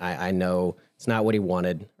experience it. I know it's not what he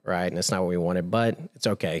wanted, right? And it's not what we wanted, but it's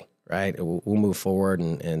okay, right? We'll move forward,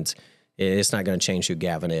 and it's not going to change who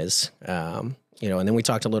Gavin is. And then we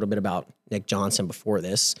talked a little bit about Nick Johnson before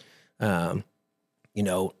this. In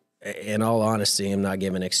all honesty, I'm not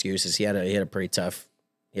giving excuses. He had a pretty tough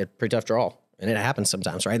draw. And it happens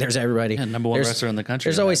sometimes, right? There's everybody. Yeah, number one wrestler in the country.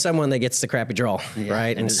 There's always someone that gets the crappy draw,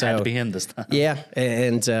 right? And so, had to be him this time. Yeah,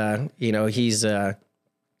 and he's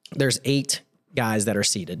there's 8 guys that are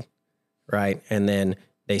seeded, right? And then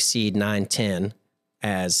they seed 9, 10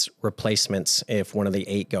 as replacements if one of the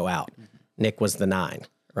 8 go out. Nick was the 9,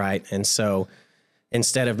 right? And so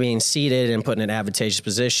instead of being seeded and put in an advantageous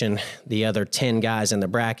position, the other 10 guys in the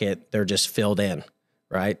bracket, they're just filled in,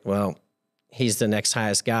 right? Well, he's the next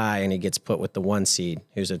highest guy, and he gets put with the 1 seed,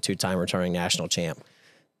 who's a 2-time returning national champ.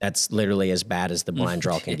 That's literally as bad as the blind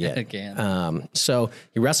draw can get. So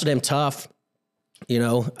he wrestled him tough,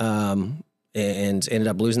 and ended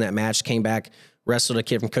up losing that match, came back, wrestled a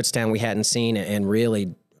kid from Kutztown we hadn't seen, and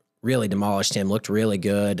really, really demolished him, looked really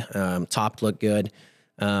good, topped looked good.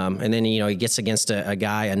 And then, he gets against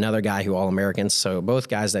another guy who All-Americans. So both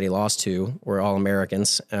guys that he lost to were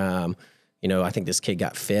All-Americans. I think this kid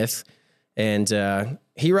got 5th. And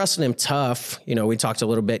he wrestled him tough. We talked a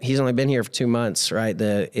little bit. He's only been here for 2 months, right?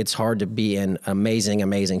 It's hard to be in amazing,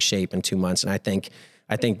 amazing shape in 2 months. And I think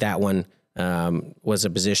that one was a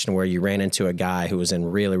position where you ran into a guy who was in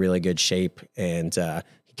really, really good shape, and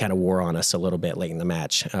he kind of wore on us a little bit late in the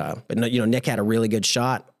match. But Nick had a really good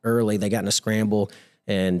shot early. They got in a scramble,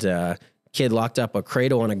 and kid locked up a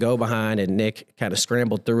cradle and a go behind, and Nick kind of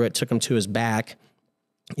scrambled through it, took him to his back.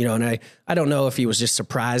 And I don't know if he was just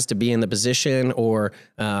surprised to be in the position, or,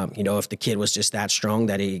 if the kid was just that strong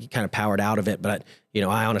that he kind of powered out of it. But, I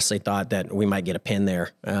honestly thought that we might get a pin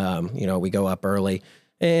there. We go up early,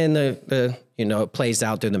 and it plays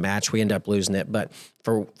out through the match. We end up losing it. But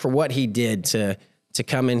for what he did to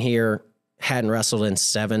come in here, hadn't wrestled in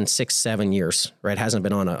 6, 7 years, right? Hasn't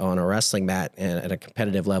been on a wrestling mat at a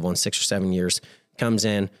competitive level in 6 or 7 years. Comes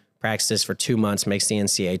in, practices for 2 months, makes the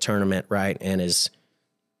NCAA tournament, right? And is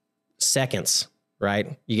seconds,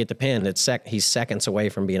 right? You get the pin. He's seconds away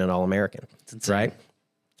from being an All-American, right?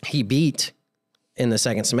 He beat in the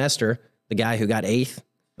second semester the guy who got 8th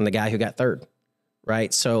and the guy who got 3rd,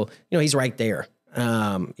 right? So, he's right there.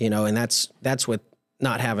 And that's with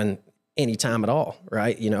not having any time at all,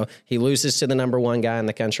 right? You know, he loses to the number 1 guy in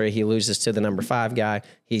the country. He loses to the number 5 guy.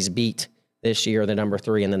 He's beat this year the number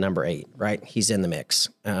 3 and the number 8, right? He's in the mix.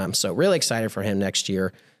 So really excited for him next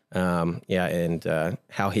year. And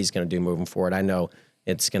how he's going to do moving forward. I know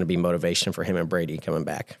it's going to be motivation for him and Brady coming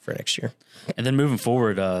back for next year. And then moving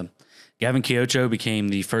forward, Gavin Kiocho became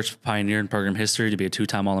the first pioneer in program history to be a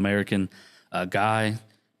 2-time All-American. Guy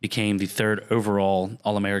became the 3rd overall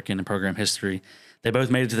All-American in program history. They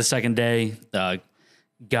both made it to the second day.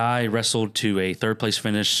 Guy wrestled to a 3rd-place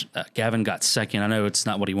finish. Gavin got 2nd. I know it's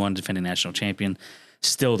not what he wanted, defending national champion.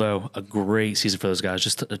 Still, though, a great season for those guys.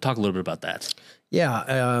 Just to talk a little bit about that.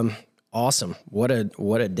 Yeah, awesome. What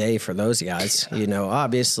a day for those guys. You know,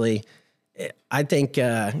 obviously, I think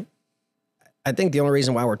the only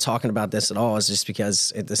reason why we're talking about this at all is just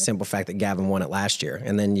because it's the simple fact that Gavin won it last year,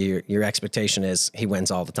 and then your expectation is he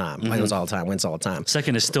wins all the time, wins all the time, wins all the time.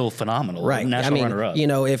 2nd is still phenomenal, right? National runner-up. You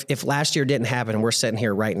know, if last year didn't happen, and we're sitting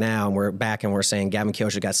here right now, and we're back, and we're saying Gavin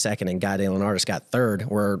Kiocho got 2nd, and Guy Leonardis got 3rd,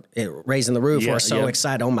 we're raising the roof. We're so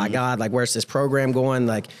excited. Oh my God! Like, where's this program going?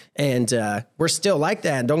 Like, and we're still like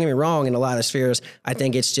that. Don't get me wrong. In a lot of spheres, I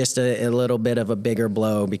think it's just a little bit of a bigger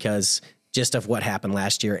blow because just of what happened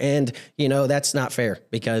last year. And, you know, that's not fair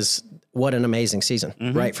because what an amazing season,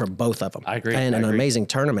 right? For both of them. I agree. And an amazing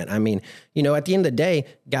tournament. I mean, you know, at the end of the day,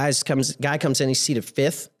 guy comes in, he's seeded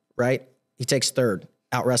 5th, right? He takes 3rd,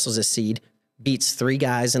 out wrestles his seed, beats 3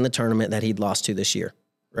 guys in the tournament that he'd lost to this year,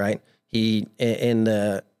 right? He, in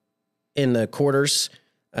the quarters,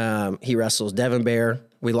 he wrestles Devin Bear.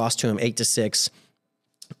 We lost to him 8-6.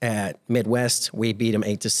 At Midwest, we beat him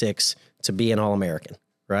 8-6 to be an All-American.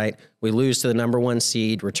 Right? We lose to the number 1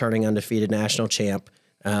 seed, returning undefeated national champ,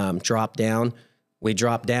 drop down. We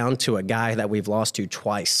drop down to a guy that we've lost to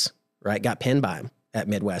twice, right? Got pinned by him at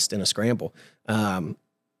Midwest in a scramble.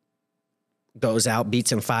 Goes out, beats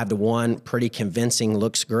him 5-1, pretty convincing,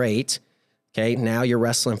 looks great. Okay, now you're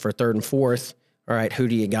wrestling for 3rd and 4th. All right, who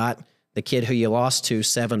do you got? The kid who you lost to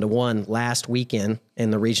 7-1 last weekend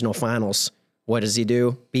in the regional finals. What does he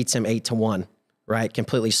do? Beats him 8-1. Right,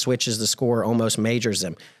 completely switches the score, almost majors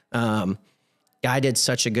him. Guy did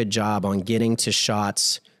such a good job on getting to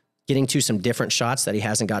some different shots that he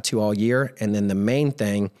hasn't got to all year. And then the main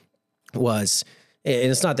thing was,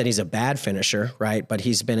 and it's not that he's a bad finisher, right? But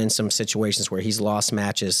he's been in some situations where he's lost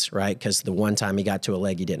matches, right? Because the one time he got to a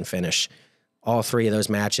leg, he didn't finish. All 3 of those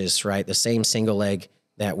matches, right? The same single leg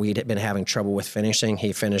that we'd been having trouble with finishing,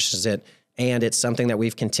 he finishes it. And it's something that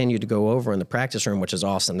we've continued to go over in the practice room, which is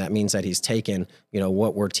awesome. That means that he's taken, you know,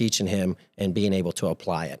 what we're teaching him and being able to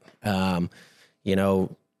apply it. You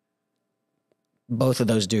know, both of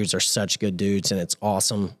those dudes are such good dudes, and it's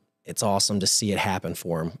awesome. It's awesome to see it happen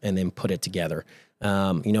for him and then put it together.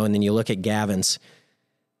 You know, and then you look at Gavin's.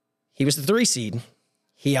 He was the 3 seed.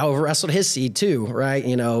 He out-wrestled his seed too, right?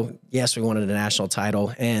 You know, yes, we wanted a national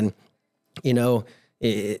title, and you know.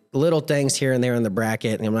 Little things here and there in the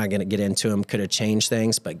bracket, and I'm not going to get into them, could have changed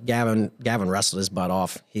things, but Gavin wrestled his butt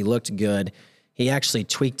off. He looked good. He actually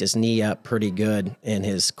tweaked his knee up pretty good in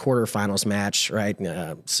his quarterfinals match, right?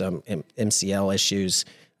 Some MCL issues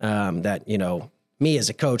that, you know, me as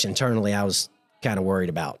a coach internally, I was kind of worried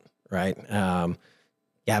about, right?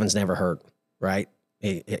 Gavin's never hurt, right?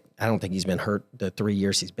 I don't think he's been hurt the 3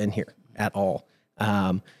 years he's been here at all.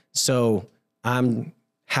 So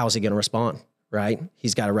how's he going to respond? Right?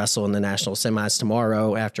 He's got to wrestle in the national semis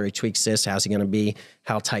tomorrow after he tweaks this. How's he going to be?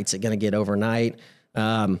 How tight's it going to get overnight?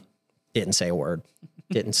 Didn't say a word.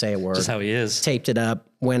 Didn't say a word. Just how he is. Taped it up,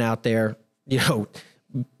 went out there, you know,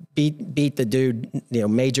 beat the dude, you know,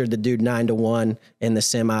 majored the dude 9-1 in the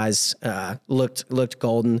semis, looked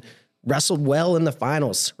golden, wrestled well in the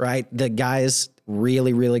finals, right? The guy is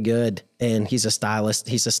really, really good, and he's a stylist.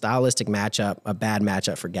 He's a stylistic matchup, a bad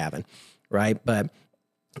matchup for Gavin, right? But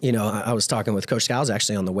you know, I was talking with Coach Skiles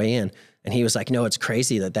actually on the way in, and he was like, no, it's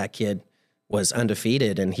crazy that kid was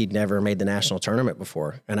undefeated and he'd never made the national tournament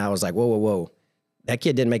before. And I was like, whoa. That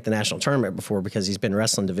kid didn't make the national tournament before because he's been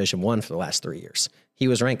wrestling Division I for the last 3 years. He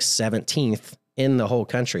was ranked 17th in the whole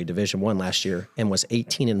country, Division I last year, and was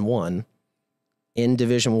 18-1 in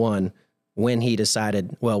Division I when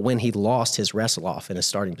he lost his wrestle off in his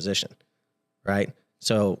starting position, right?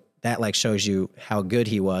 So that like shows you how good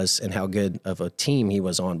he was and how good of a team he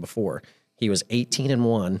was on before. He was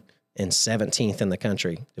 18-1 and 17th in the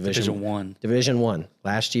country. Division I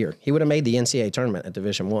last year. He would have made the NCAA tournament at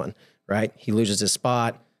Division I, right? He loses his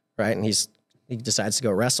spot, right? And he decides to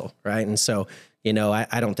go wrestle, right? And so, you know,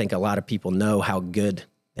 I don't think a lot of people know how good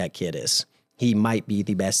that kid is. He might be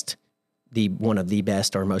one of the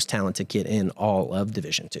best or most talented kid in all of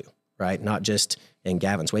Division II, right? Not just in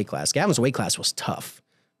Gavin's weight class. Gavin's weight class was tough.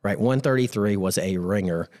 right? 133 was a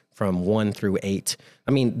ringer from 1 through 8.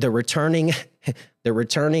 I mean, the returning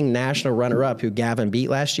national runner-up who Gavin beat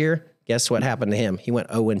last year, guess what happened to him? He went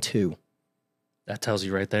 0-2. That tells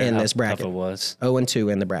you right there in how this bracket. tough it was.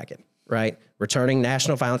 0-2 in the bracket, right? Returning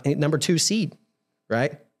national finals, number 2 seed,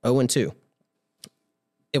 right? 0-2.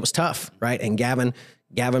 It was tough, right? And Gavin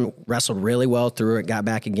wrestled really well through it, got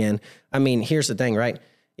back again. I mean, here's the thing, right?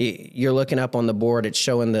 You're looking up on the board, it's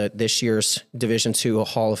showing this year's Division II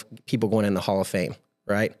people going in the Hall of Fame,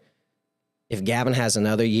 right? If Gavin has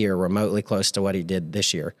another year remotely close to what he did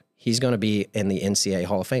this year, he's going to be in the NCAA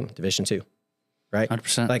Hall of Fame, Division II, right?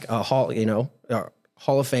 100%. Like a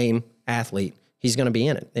Hall of Fame athlete, he's going to be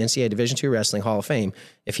in it. The NCAA Division II Wrestling Hall of Fame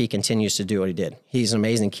if he continues to do what he did. He's an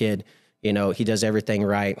amazing kid. You know, he does everything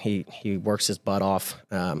right. He works his butt off,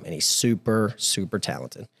 and he's super, super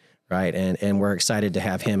talented, right? And we're excited to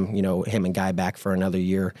have him, him and Guy back for another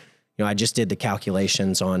year. You know, I just did the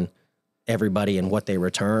calculations on everybody and what they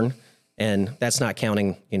return, and that's not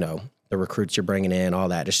counting, the recruits you're bringing in, all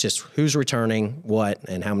that. It's just who's returning, what,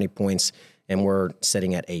 and how many points, and we're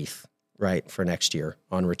sitting at 8th, right, for next year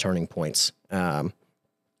on returning points.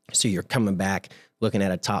 So you're coming back looking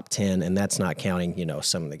at a top 10, and that's not counting,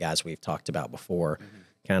 some of the guys we've talked about before,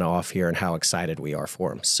 kind of off here, and how excited we are for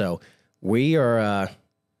them. So we are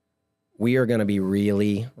going to be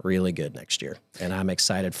really, really good next year, and I'm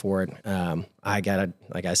excited for it.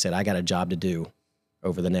 Like I said, I got a job to do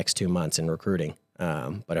over the next 2 months in recruiting.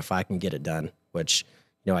 But if I can get it done, which,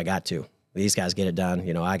 I got to, these guys get it done,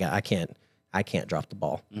 I can't drop the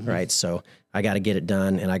ball, right? So I got to get it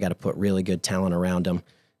done, and I got to put really good talent around them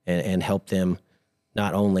and help them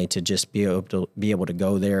not only to just be able to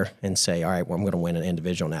go there and say, all right, well, I'm going to win an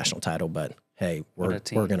individual national title, but hey, we're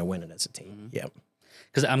going to win it as a team. Yep.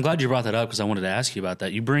 Because I'm glad you brought that up, because I wanted to ask you about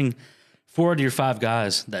that. You bring 4 of your 5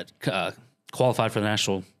 guys that qualified for the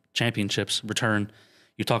national championships return.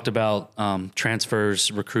 You talked about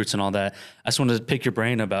transfers, recruits, and all that. I just wanted to pick your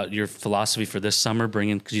brain about your philosophy for this summer,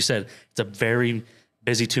 because you said it's a very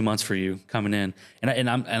busy 2 months for you coming in. And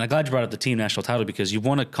I'm glad you brought up the team national title, because you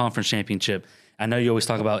won a conference championship. I know you always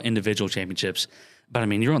talk about individual championships, but I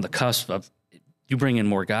mean, you're on the cusp of, you bring in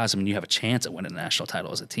more guys. I mean, you have a chance at winning the national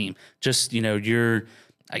title as a team. Just, your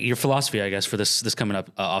philosophy, I guess, for this coming up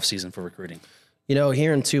off season for recruiting.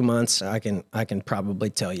 Here in 2 months, I can probably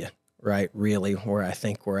tell you, right, really where I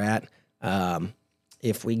think we're at.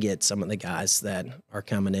 If we get some of the guys that are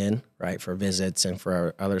coming in, right, for visits and for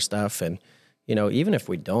our other stuff, and, even if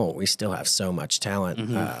we don't, we still have so much talent.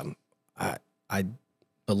 I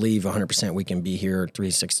believe 100% we can be here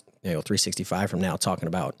 365 from now talking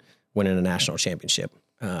about winning a national championship.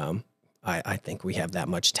 I think we have that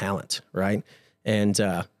much talent, right? And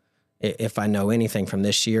if I know anything from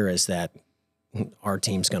this year is that our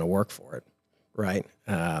team's going to work for it, right?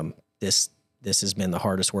 This has been the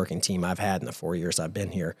hardest working team I've had in the 4 years I've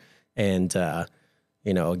been here. And,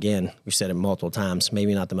 again, we've said it multiple times,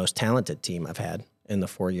 maybe not the most talented team I've had in the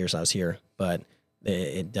 4 years I was here, but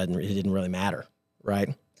it didn't really matter,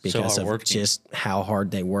 right? Because of just how hard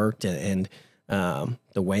they worked and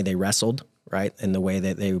the way they wrestled, right? And the way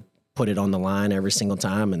that they put it on the line every single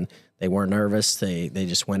time, and they weren't nervous. They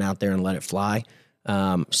just went out there and let it fly.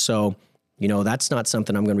 So, that's not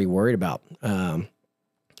something I'm going to be worried about.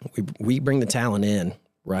 We bring the talent in,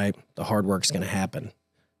 right? The hard work's going to happen.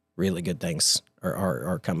 Really good things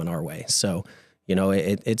are coming our way. So,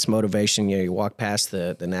 it's motivation. You walk past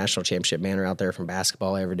the national championship banner out there from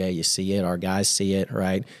basketball every day. You see it. Our guys see it,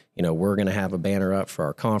 right? We're going to have a banner up for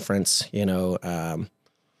our conference. It's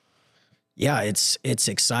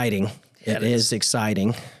exciting. It is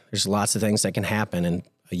exciting. There's lots of things that can happen in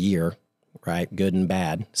a year, right? Good and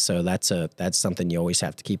bad. So that's something you always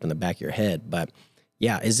have to keep in the back of your head. But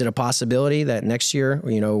yeah, is it a possibility that next year,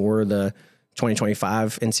 we're the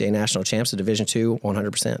 2025 NCAA national champs of Division II?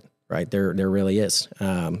 100%. Right. There really is.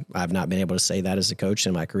 I've not been able to say that as a coach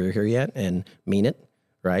in my career here yet and mean it,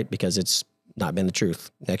 right? Because it's not been the truth.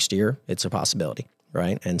 Next year, it's a possibility,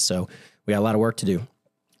 right? And so we got a lot of work to do,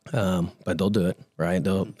 but they'll do it, right?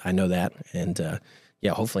 I know that, and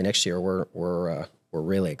hopefully next year we're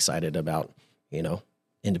really excited about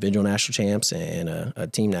individual national champs and a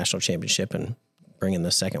team national championship, and bringing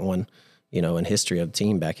the second one, in history of the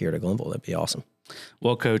team back here to Glenville. That'd be awesome.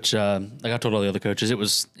 Well, Coach, like I told all the other coaches, it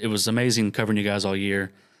was amazing covering you guys all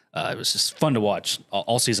year. It was just fun to watch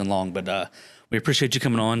all season long. But we appreciate you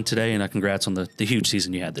coming on today, and congrats on the huge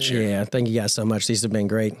season you had this year. Yeah, thank you guys so much. These have been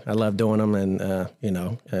great. I love doing them, and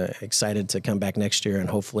excited to come back next year, and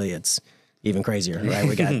hopefully it's even crazier. Right,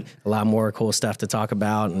 we got a lot more cool stuff to talk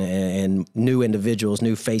about, and new individuals,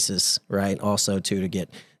 new faces. Right, also too, to get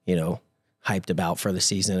hyped about for the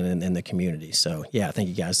season and the community. So, yeah, thank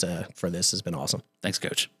you guys for this. It's been awesome. Thanks,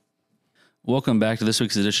 Coach. Welcome back to this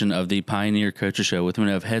week's edition of the Pioneer Coaches Show with me.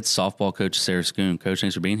 I have head softball coach Sarah Schoon. Coach,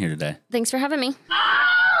 thanks for being here today. Thanks for having me.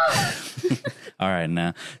 All right,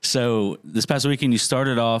 now. So this past weekend, you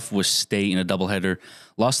started off with State in a doubleheader,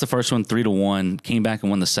 lost the first one 3-1, came back and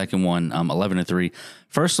won the second one 11-3.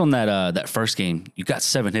 First on that first game, you got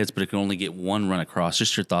 7 hits, but it could only get 1 run across.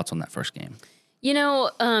 Just your thoughts on that first game. You know,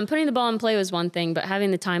 putting the ball in play was one thing, but having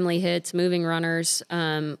the timely hits, moving runners,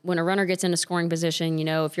 when a runner gets into scoring position, you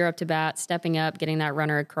know, if you're up to bat, stepping up, getting that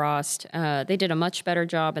runner across, they did a much better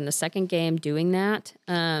job in the second game doing that.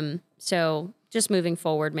 So just moving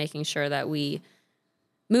forward, making sure that we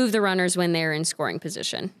move the runners when they're in scoring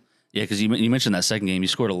position. Yeah, because you mentioned that second game, you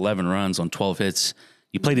scored 11 runs on 12 hits.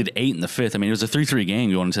 You played it 8 in the fifth. I mean, it was a 3-3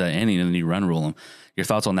 game going into that inning, and then you run rule them. Your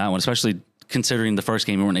thoughts on that one, especially considering the first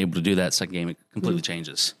game you weren't able to do that, second game it completely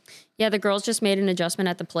changes. Yeah, the girls just made an adjustment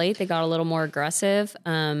at the plate. They got a little more aggressive.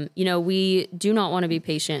 You know, we do not want to be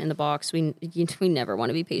patient in the box. We never want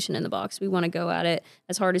to be patient in the box. We want to go at it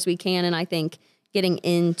as hard as we can, and I think getting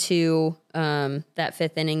into that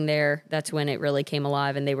fifth inning there, that's when it really came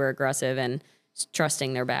alive and they were aggressive and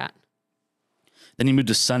trusting their bat. Then you moved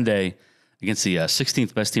to Sunday against the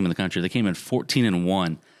 16th best team in the country. They came in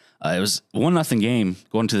 14-1. It was 1-0 game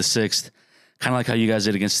going to the 6th. Kind of like how you guys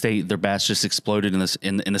did against State. Their bats just exploded in the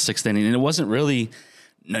 6th inning. And it wasn't really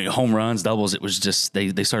home runs, doubles. It was just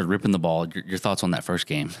they started ripping the ball. Your thoughts on that first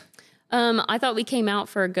game? I thought we came out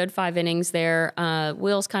for a good 5 innings there.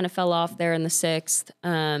 Wheels kind of fell off there in the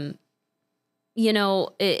 6th. You know,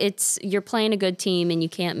 it's you're playing a good team and you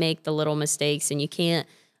can't make the little mistakes and you can't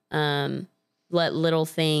let little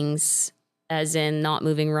things, as in not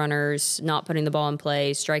moving runners, not putting the ball in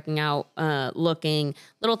play, striking out, looking,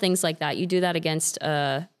 little things like that. You do that against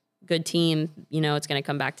a good team, you know, it's going to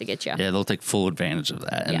come back to get you. Yeah, they'll take full advantage of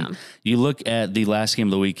that. And you look at the last game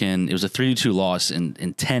of the weekend, it was a 3-2 loss in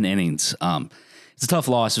 10 innings. It's a tough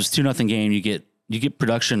loss. It was a 2-0 game. You get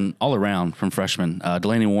production all around from freshmen.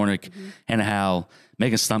 Delaney Warnick, Hannah Howe,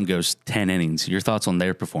 Megan Stump goes 10 innings. Your thoughts on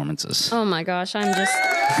their performances? Oh my gosh, I'm just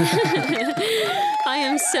I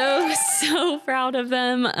am so proud of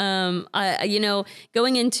them. You know,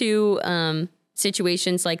 going into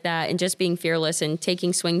situations like that and just being fearless and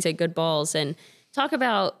taking swings at good balls and talk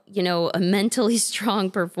about, you know, a mentally strong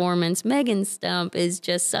performance. Megan Stump is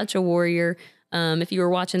just such a warrior. If you were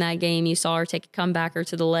watching that game, you saw her take a comebacker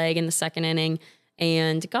to the leg in the second inning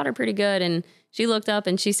and got her pretty good. And she looked up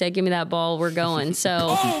and she said, "Give me that ball. We're going."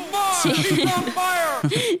 So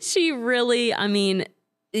she really, I mean,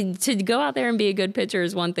 to go out there and be a good pitcher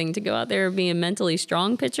is one thing. To go out there and be a mentally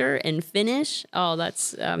strong pitcher and finish, I'm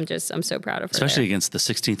so proud of her. Especially against the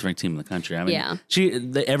 16th ranked team in the country. I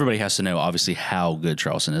mean, everybody has to know obviously how good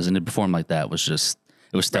Charleston is, and to perform like that was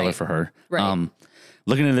stellar for her. Right.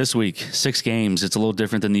 Looking at this week, 6 games, it's a little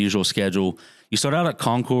different than the usual schedule. You start out at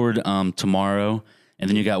Concord tomorrow, and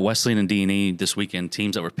then you got Wesleyan and D&E this weekend,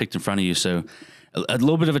 teams that were picked in front of you. So a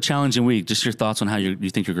little bit of a challenging week. Just your thoughts on how you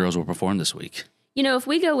think your girls will perform this week. You know, if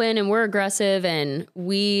we go in and we're aggressive and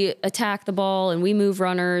we attack the ball and we move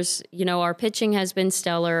runners, you know, our pitching has been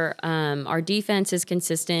stellar. Our defense is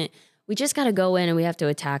consistent. We just got to go in and we have to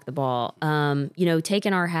attack the ball, you know,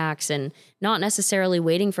 taking our hacks and not necessarily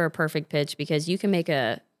waiting for a perfect pitch, because you can make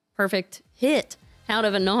a perfect hit out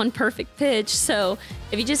of a non-perfect pitch. So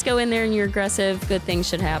if you just go in there and you're aggressive, good things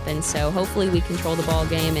should happen. So hopefully we control the ball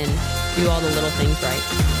game and do all the little things right.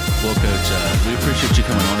 Well, Coach, we appreciate you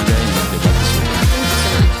coming on today, and good luck this weekend.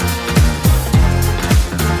 Thank you so much.